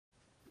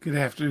Good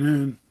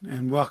afternoon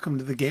and welcome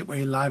to the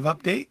Gateway Live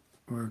Update.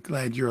 We're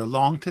glad you're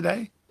along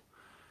today.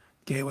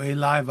 Gateway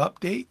Live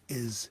Update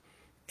is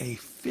a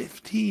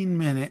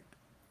 15-minute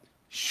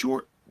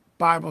short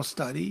Bible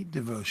study,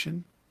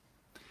 devotion,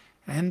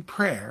 and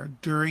prayer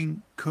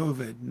during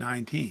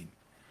COVID-19.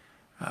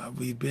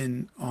 We've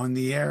been on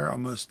the air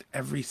almost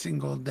every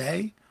single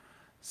day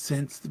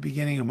since the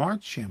beginning of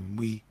March, and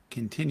we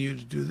continue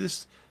to do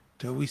this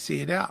till we see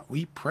it out.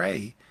 We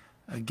pray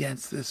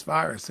against this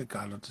virus that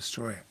God will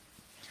destroy it.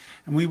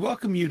 And we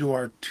welcome you to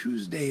our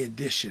Tuesday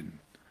edition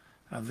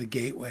of the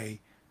Gateway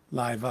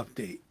Live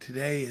Update.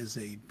 Today is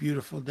a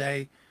beautiful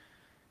day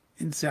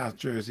in South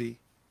Jersey.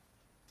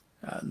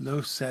 Low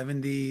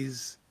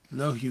 70s,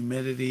 low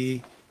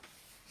humidity,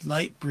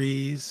 light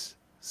breeze,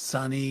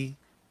 sunny,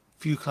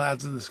 few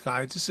clouds in the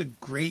sky. Just a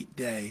great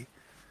day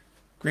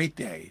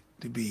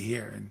to be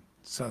here in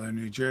southern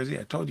New Jersey.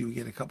 I told you we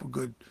get a couple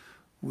good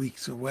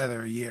weeks of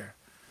weather a year,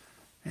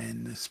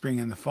 and the spring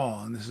and the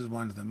fall, and this is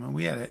one of them. And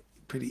we had a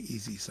pretty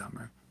easy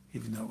summer,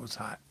 even though it was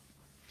hot.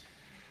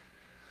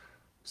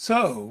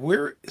 So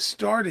we're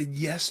started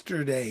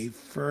yesterday,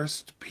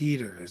 First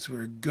Peter. As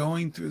we're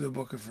going through the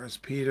book of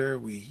First Peter,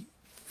 we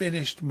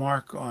finished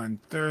Mark on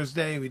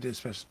Thursday. We did a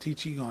special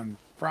teaching on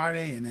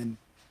Friday, and then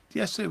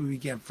yesterday we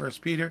began First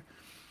Peter.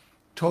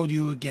 Told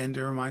you again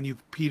to remind you,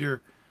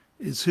 Peter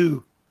is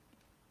who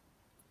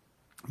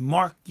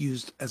Mark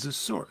used as a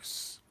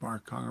source.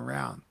 Mark hung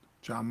around,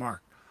 John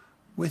Mark,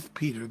 with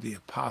Peter the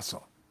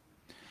apostle.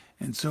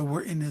 And so we're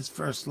in his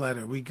first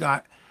letter. We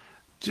got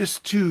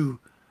just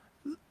two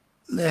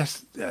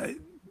last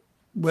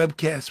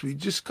webcasts. We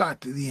just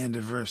got to the end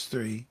of verse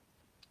 3,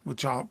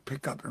 which I'll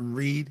pick up and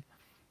read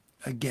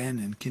again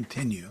and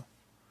continue.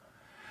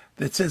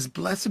 That says,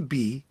 "Blessed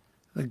be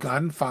the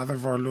God and Father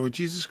of our Lord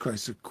Jesus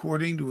Christ.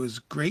 According to his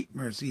great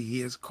mercy,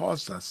 he has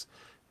caused us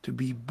to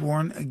be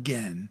born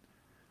again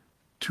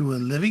to a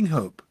living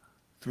hope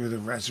through the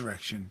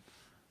resurrection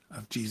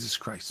of Jesus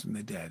Christ from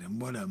the dead."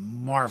 And what a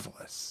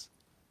marvelous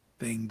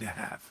thing to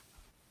have.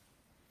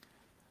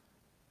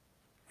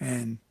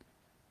 And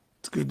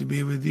it's good to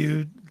be with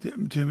you,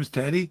 Tim,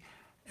 Teddy.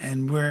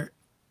 And we're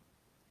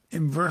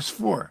in verse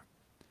 4.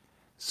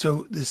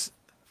 So this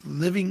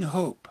living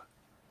hope,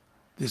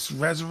 this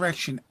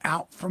resurrection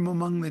out from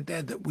among the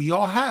dead that we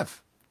all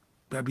have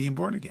by being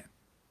born again.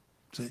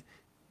 It's a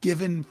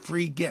given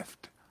free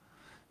gift.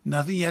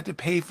 Nothing you have to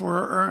pay for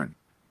or earn.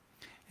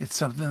 It's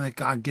something that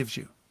God gives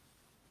you.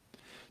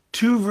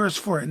 2 verse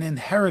 4, an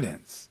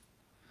inheritance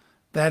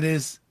that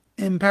is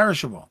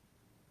imperishable,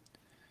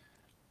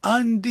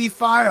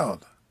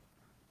 undefiled,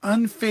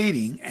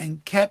 unfading,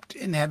 and kept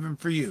in heaven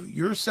for you.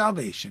 Your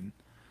salvation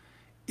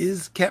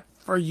is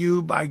kept for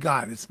you by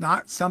God. It's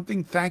not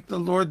something, thank the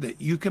Lord, that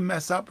you can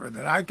mess up or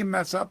that I can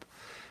mess up,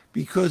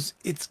 because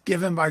it's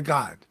given by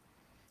God.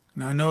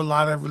 Now, I know a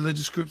lot of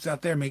religious groups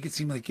out there make it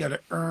seem like you got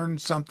to earn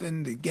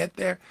something to get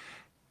there.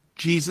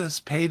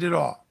 Jesus paid it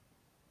all.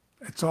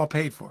 It's all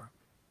paid for.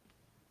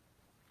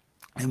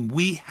 And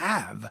we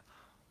have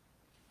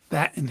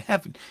that in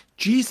heaven.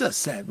 Jesus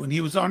said when he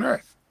was on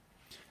earth,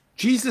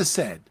 Jesus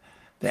said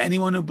that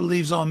anyone who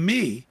believes on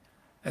me,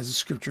 as the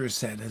scripture has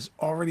said, has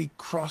already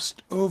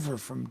crossed over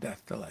from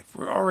death to life.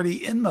 We're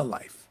already in the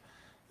life.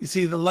 You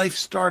see, the life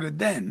started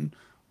then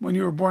when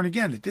you were born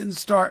again. It didn't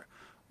start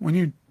when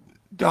you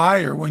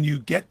die or when you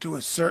get to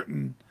a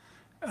certain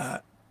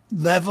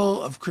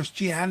level of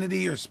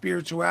Christianity or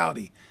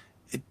spirituality.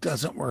 It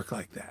doesn't work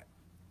like that.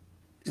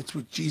 It's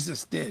what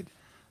Jesus did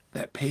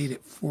that paid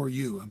it for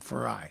you and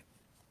for I.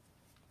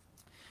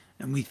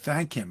 And we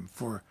thank him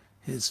for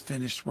his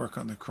finished work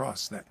on the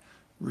cross that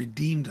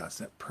redeemed us,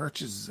 that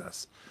purchases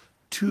us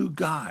to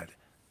God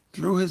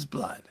through his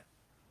blood.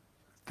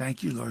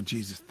 Thank you, Lord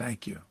Jesus.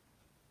 Thank you.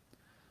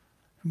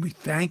 And we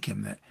thank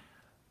him that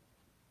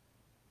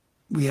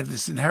we have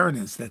this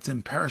inheritance that's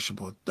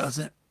imperishable. It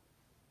doesn't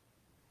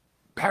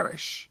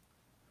perish.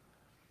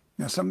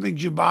 Now, some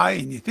things you buy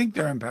and you think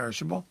they're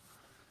imperishable,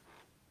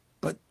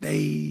 but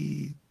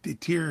they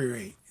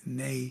deteriorate and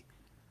they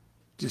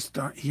just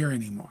aren't here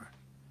anymore.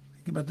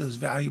 Think about those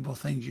valuable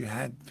things you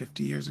had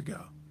 50 years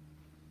ago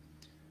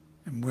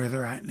and where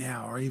they're at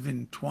now, or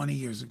even 20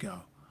 years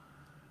ago,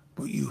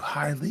 what you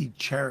highly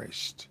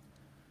cherished,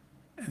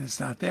 and it's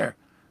not there.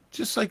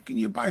 Just like when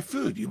you buy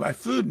food. You buy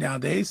food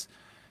nowadays,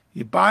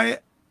 you buy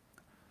it,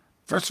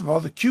 first of all,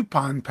 the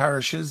coupon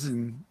perishes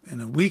in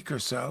a week or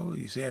so.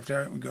 You say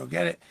after we go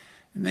get it,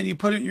 and then you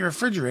put it in your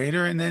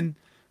refrigerator, and then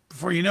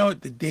before you know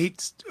it, the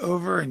date's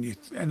over and you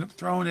end up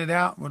throwing it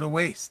out. What a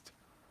waste.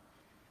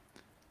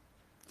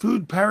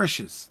 Food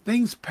perishes.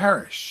 Things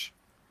perish.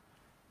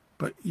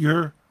 But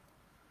your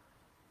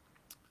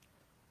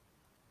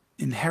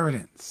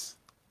inheritance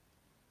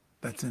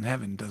that's in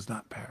heaven does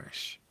not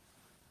perish.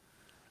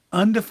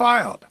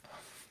 Undefiled.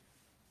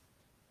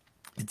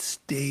 It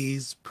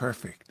stays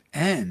perfect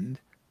and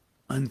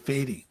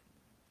unfading.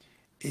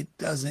 It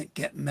doesn't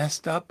get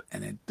messed up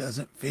and it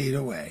doesn't fade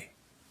away.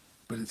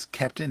 But it's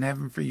kept in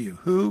heaven for you.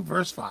 Who,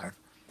 verse 5,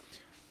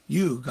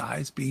 you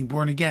guys being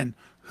born again,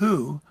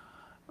 who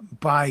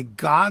by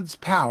God's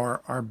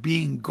power are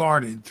being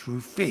guarded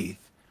through faith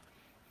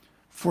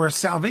for a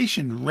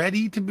salvation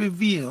ready to be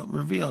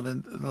revealed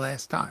in the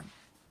last time.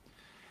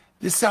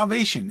 This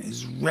salvation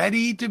is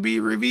ready to be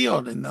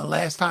revealed in the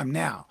last time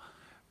now.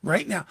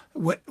 Right now,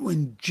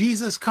 when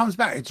Jesus comes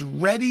back, it's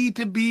ready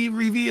to be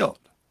revealed.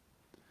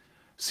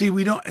 See,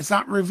 it's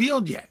not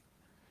revealed yet.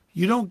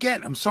 You don't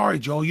get, I'm sorry,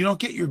 Joel, you don't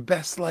get your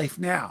best life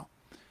now.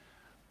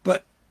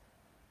 But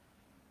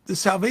the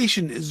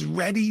salvation is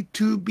ready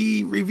to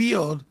be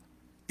revealed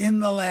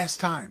in the last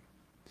time.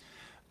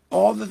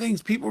 All the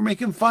things people are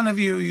making fun of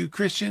you, you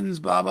Christians,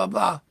 blah, blah,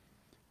 blah.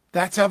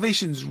 That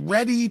salvation's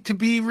ready to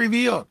be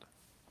revealed.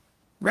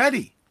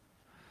 Ready.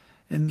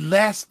 And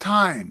last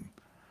time,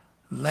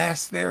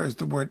 last there is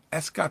the word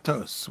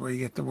eschatos, where you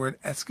get the word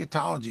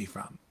eschatology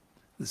from,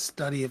 the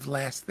study of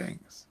last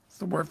things. It's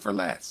the word for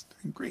last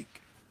in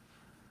Greek.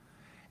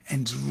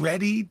 And it's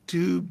ready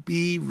to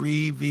be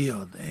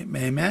revealed.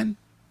 Amen?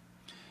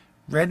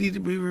 Ready to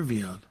be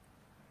revealed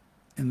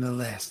in the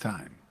last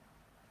time.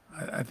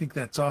 I think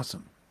that's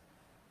awesome.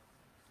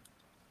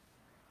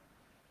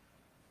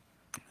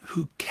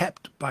 Who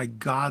kept by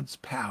God's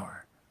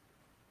power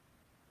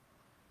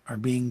are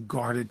being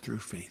guarded through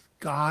faith.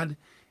 God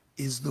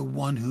is the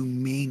one who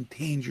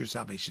maintains your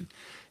salvation.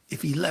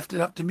 If he left it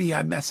up to me,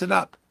 I'd mess it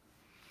up.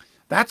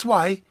 That's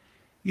why,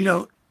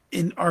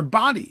 in our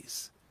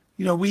bodies,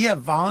 we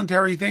have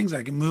voluntary things.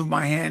 I can move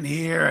my hand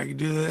here. I can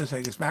do this.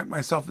 I can smack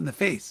myself in the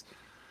face.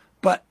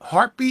 But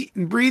heartbeat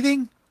and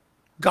breathing,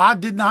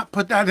 God did not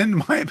put that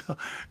into my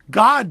ability.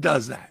 God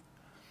does that.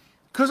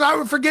 Because I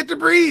would forget to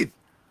breathe.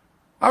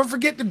 I would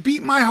forget to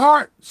beat my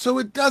heart. So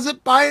it does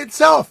it by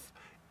itself.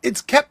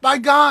 It's kept by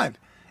God.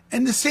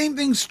 And the same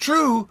thing's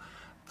true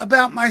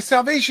about my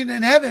salvation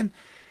in heaven.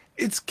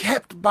 It's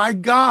kept by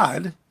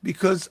God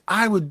because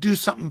I would do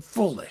something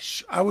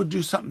foolish. I would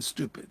do something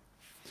stupid.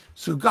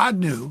 So God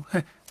knew.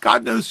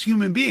 God knows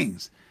human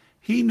beings.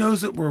 He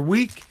knows that we're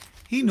weak.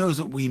 He knows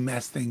that we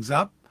mess things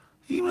up.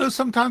 He knows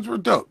sometimes we're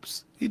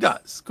dopes. He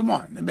does. Come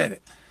on, admit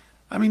it.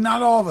 I mean,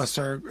 not all of us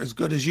are as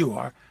good as you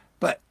are,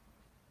 but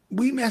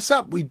we mess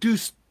up. We do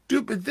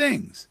stupid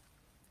things.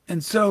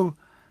 And so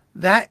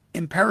that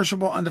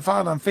imperishable,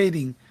 undefiled,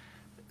 unfading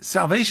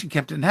salvation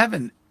kept in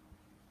heaven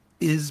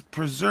is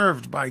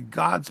preserved by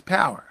God's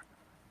power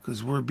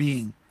because we're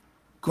being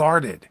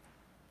guarded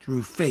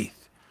through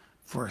faith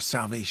for a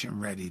salvation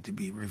ready to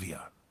be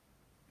revealed.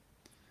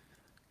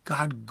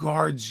 God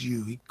guards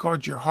you. He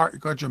guards your heart. He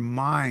guards your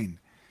mind.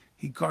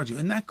 He guards you.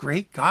 Isn't that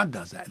great? God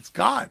does that. It's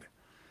God.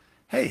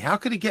 Hey, how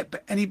could it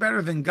get any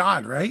better than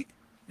God, right?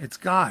 It's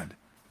God.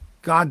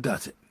 God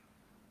does it.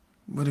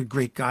 What a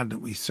great God that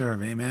we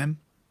serve. Amen.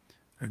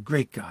 A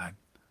great God.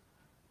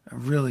 A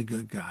really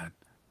good God.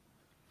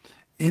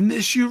 In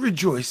this you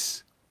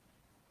rejoice.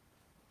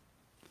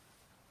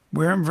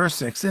 We're in verse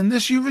 6. In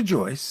this you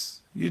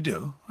rejoice. You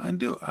do. I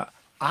do.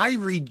 I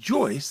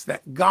rejoice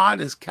that God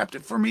has kept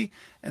it for me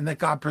and that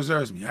God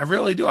preserves me. I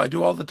really do. I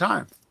do all the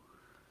time.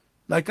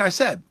 Like I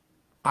said,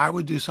 I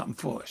would do something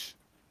foolish.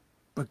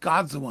 But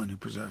God's the one who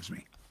preserves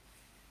me.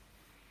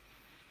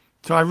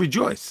 So I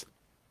rejoice.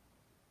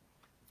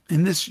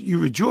 In this you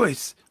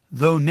rejoice,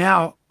 though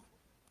now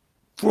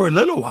for a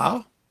little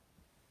while,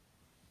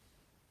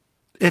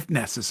 if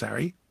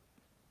necessary,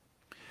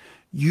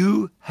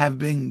 you have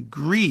been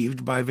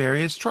grieved by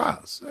various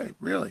trials. Hey,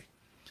 really.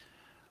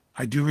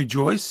 I do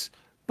rejoice,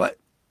 but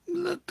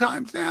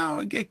times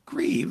now I get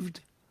grieved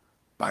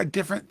by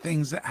different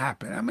things that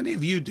happen. How many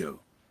of you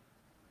do?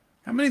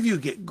 How many of you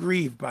get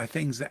grieved by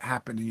things that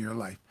happen in your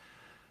life?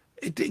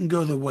 It didn't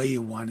go the way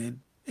you wanted.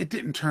 It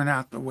didn't turn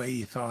out the way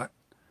you thought.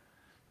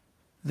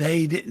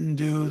 They didn't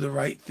do the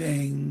right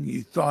thing.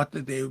 You thought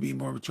that they would be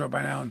more mature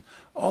by now. And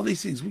all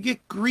these things. We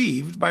get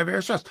grieved by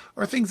various trials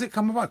or things that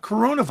come about.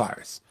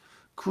 Coronavirus.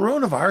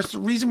 The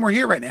reason we're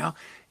here right now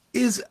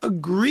is a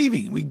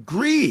grieving. We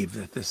grieve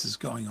that this is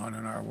going on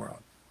in our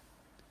world.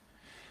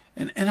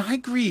 And I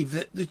grieve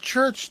that the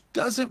church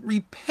doesn't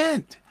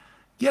repent,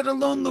 yet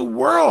alone the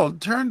world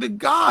turn to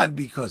God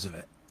because of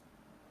it.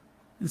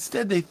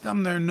 Instead, they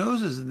thumb their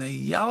noses and they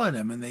yell at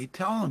him and they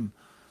tell him,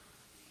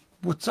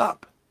 what's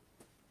up?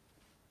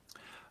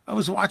 I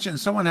was watching,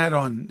 someone had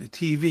on the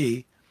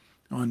TV,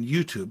 on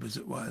YouTube as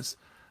it was,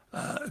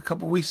 a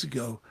couple of weeks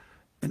ago,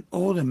 an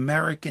old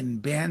American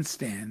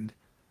Bandstand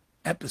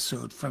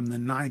episode from the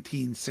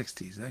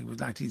 1960s. I think it was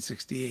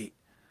 1968.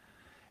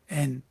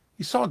 And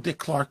you saw Dick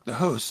Clark, the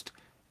host,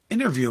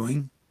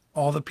 interviewing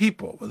all the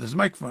people with his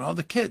microphone, all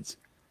the kids.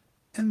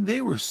 And they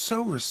were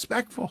so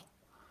respectful.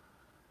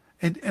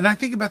 And I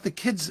think about the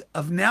kids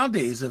of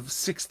nowadays of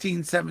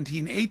 16,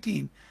 17,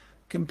 18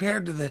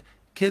 compared to the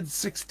kids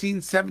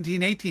 16,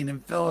 17, 18 in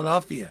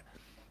Philadelphia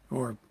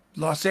or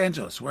Los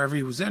Angeles, wherever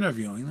he was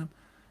interviewing them,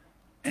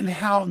 and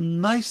how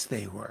nice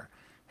they were,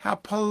 how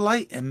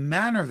polite and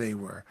manner they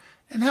were,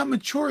 and how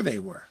mature they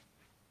were.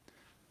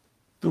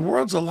 The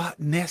world's a lot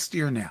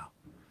nastier now.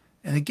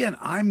 And again,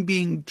 I'm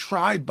being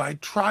tried by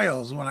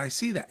trials when I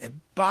see that. It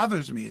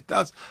bothers me. It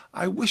does.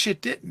 I wish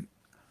it didn't.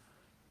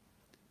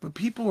 But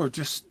people are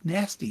just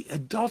nasty.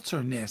 Adults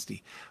are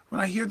nasty.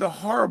 When I hear the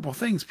horrible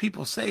things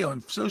people say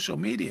on social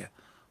media,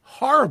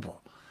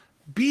 horrible,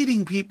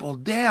 beating people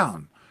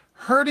down,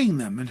 hurting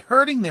them and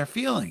hurting their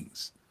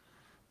feelings,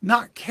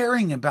 not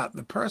caring about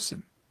the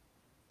person.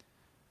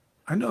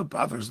 I know it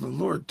bothers the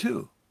Lord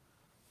too,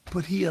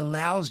 but he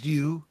allows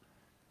you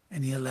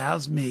and he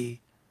allows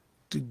me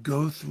to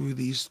go through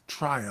these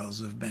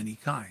trials of many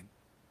kind.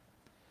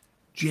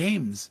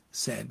 James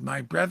said,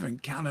 "My brethren,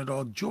 count it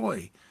all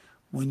joy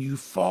when you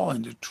fall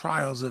into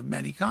trials of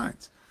many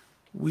kinds."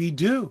 We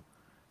do.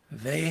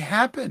 They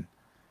happen.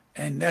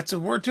 And that's a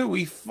word too.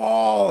 We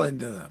fall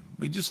into them.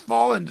 We just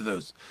fall into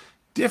those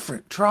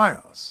different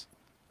trials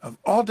of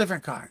all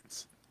different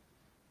kinds.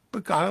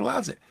 But God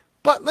allows it.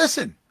 But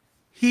listen,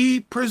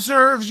 he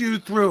preserves you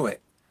through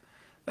it.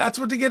 That's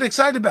what to get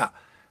excited about.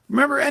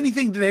 Remember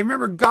anything today.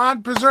 Remember,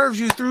 God preserves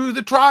you through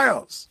the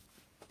trials.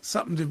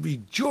 Something to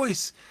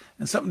rejoice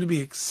and something to be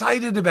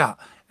excited about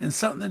and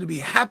something to be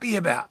happy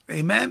about.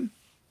 Amen?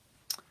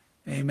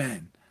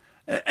 Amen.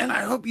 And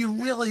I hope you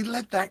really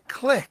let that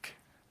click,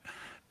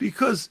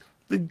 because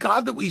the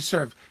God that we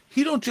serve,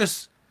 he don't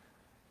just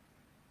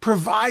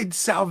provide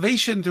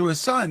salvation through his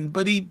son,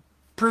 but he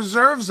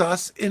preserves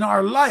us in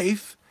our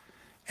life,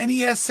 and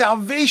he has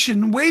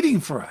salvation waiting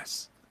for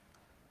us.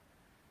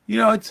 You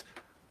know,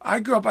 I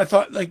grew up, I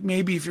thought like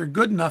maybe if you're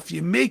good enough,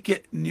 you make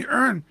it and you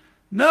earn.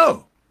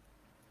 No.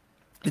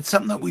 It's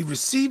something that we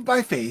receive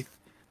by faith,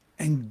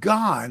 and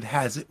God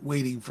has it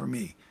waiting for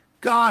me.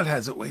 God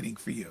has it waiting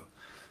for you.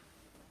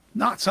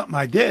 Not something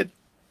I did.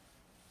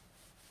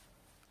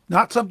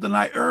 Not something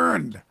I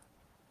earned.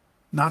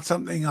 Not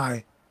something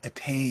I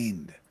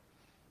attained.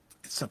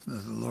 It's something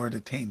that the Lord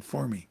attained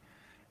for me,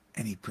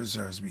 and he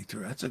preserves me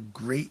through. That's a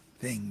great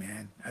thing,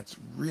 man. That's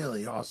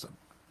really awesome.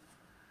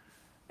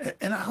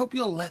 And I hope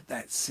you'll let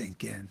that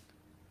sink in.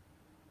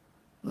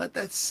 Let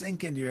that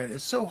sink into your head.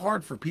 It's so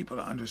hard for people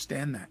to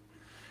understand that,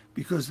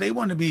 because they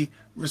want to be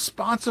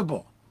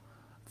responsible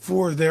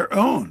for their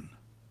own,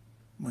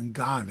 when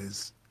God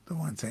is the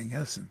one saying,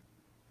 listen,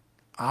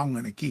 I'm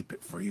going to keep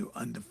it for you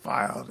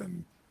undefiled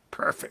and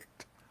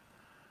perfect,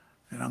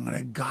 and I'm going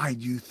to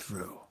guide you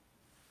through.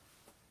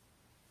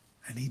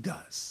 And he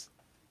does.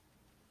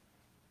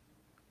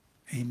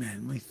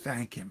 Amen. We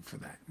thank him for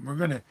that. We're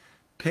going to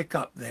pick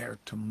up there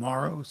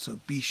tomorrow, so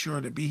be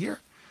sure to be here.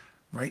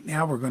 Right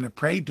now we're going to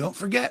pray. Don't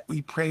forget,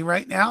 we pray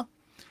right now,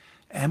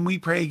 and we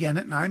pray again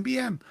at 9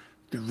 p.m.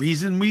 The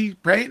reason we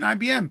pray at 9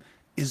 p.m.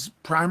 is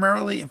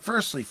primarily and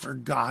firstly for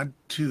God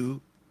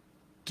to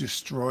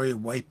destroy,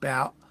 wipe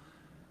out,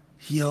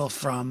 heal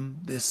from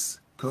this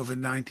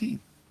COVID-19.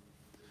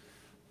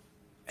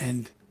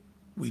 And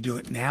we do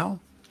it now,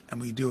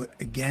 and we do it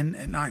again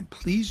at 9.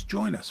 Please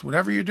join us,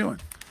 whatever you're doing.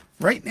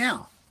 Right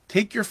now,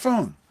 take your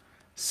phone.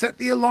 Set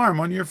the alarm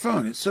on your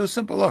phone. It's so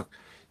simple. Look,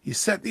 you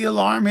set the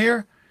alarm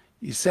here.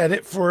 You set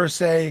it for,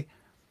 say,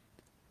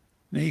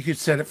 you could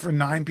set it for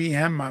 9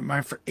 p.m.,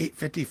 mine for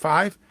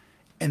 8:55,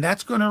 and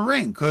that's going to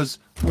ring, because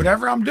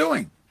whatever I'm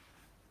doing,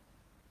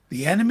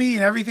 the enemy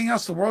and everything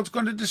else, the world's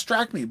going to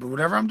distract me, but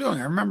whatever I'm doing,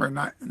 I remember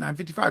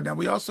 9:55. Now,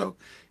 we also,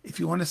 if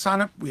you want to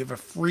sign up, we have a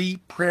free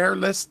prayer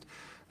list,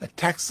 a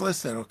text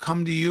list that'll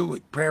come to you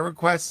with prayer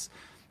requests,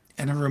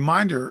 and a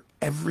reminder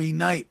every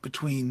night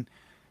between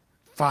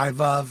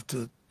 5 of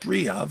to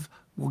 3 of,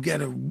 we'll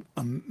get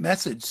a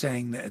message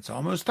saying that it's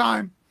almost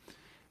time,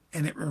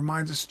 and it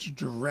reminds us to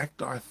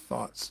direct our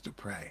thoughts to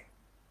pray.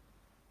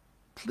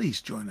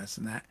 Please join us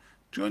in that.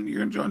 You're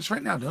going to join us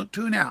right now. Don't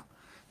tune out.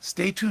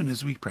 Stay tuned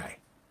as we pray.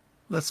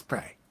 Let's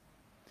pray.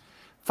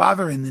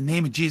 Father, in the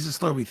name of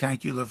Jesus, Lord, we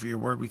thank you, Lord, for your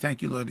word. We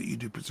thank you, Lord, that you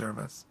do preserve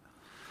us.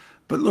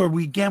 But Lord,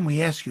 we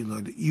ask you,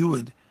 Lord, that you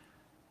would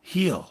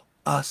heal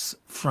us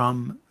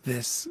from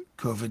this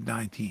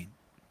COVID-19.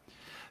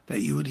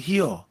 That you would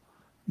heal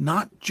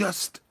not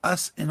just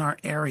us in our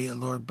area,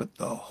 Lord, but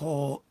the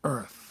whole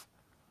earth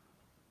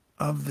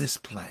of this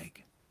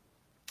plague.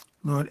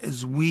 Lord,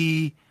 as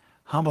we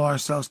humble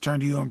ourselves, turn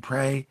to you and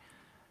pray,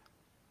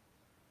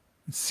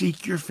 and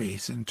seek your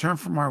face and turn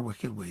from our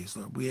wicked ways,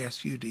 Lord, we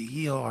ask you to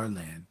heal our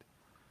land.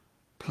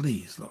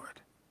 Please,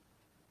 Lord.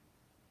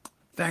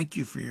 Thank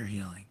you for your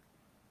healing.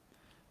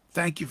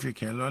 Thank you for your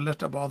care. Lord,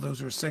 lift up all those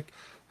who are sick,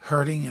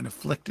 hurting, and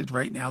afflicted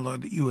right now,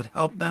 Lord, that you would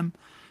help them.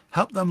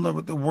 Help them, Lord,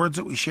 with the words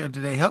that we shared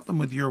today. Help them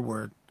with your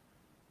word.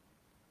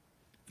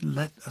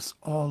 Let us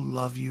all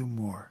love you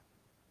more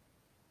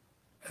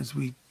as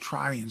we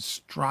try and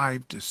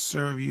strive to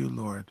serve you,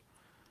 Lord,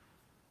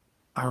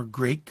 our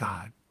great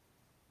God,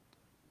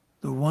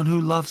 the one who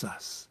loves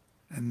us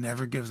and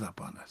never gives up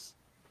on us,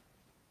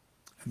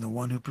 and the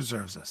one who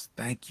preserves us.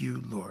 Thank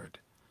you, Lord.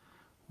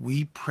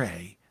 We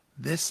pray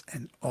this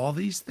and all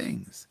these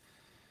things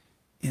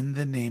in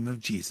the name of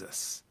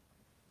Jesus.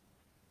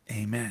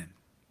 Amen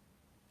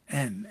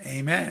and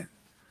amen.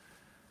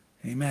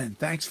 Amen.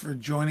 Thanks for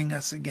joining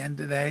us again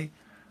today.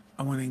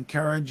 I want to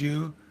encourage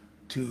you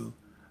to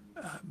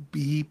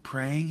be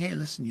praying. Hey,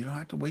 listen, you don't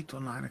have to wait till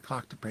 9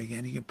 o'clock to pray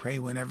again. You can pray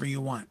whenever you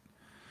want.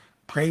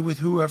 Pray with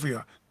whoever you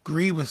are.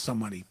 Agree with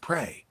somebody.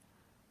 Pray.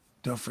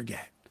 Don't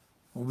forget.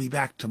 We'll be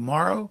back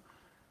tomorrow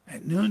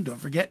at noon. Don't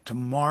forget,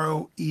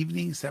 tomorrow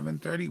evening,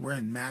 7:30, we're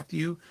in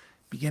Matthew,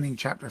 beginning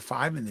chapter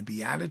 5 in the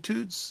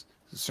Beatitudes,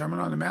 the Sermon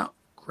on the Mount.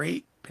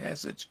 Great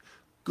passage,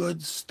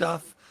 good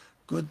stuff,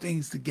 good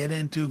things to get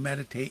into,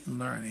 meditate, and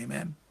learn.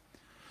 Amen.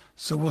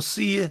 So we'll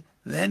see you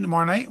then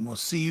tomorrow night, and we'll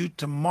see you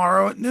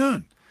tomorrow at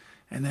noon.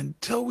 And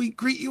until we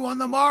greet you on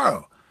the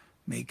morrow,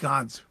 may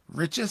God's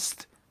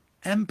richest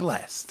and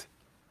blessed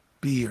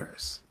be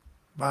yours.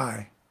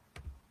 Bye.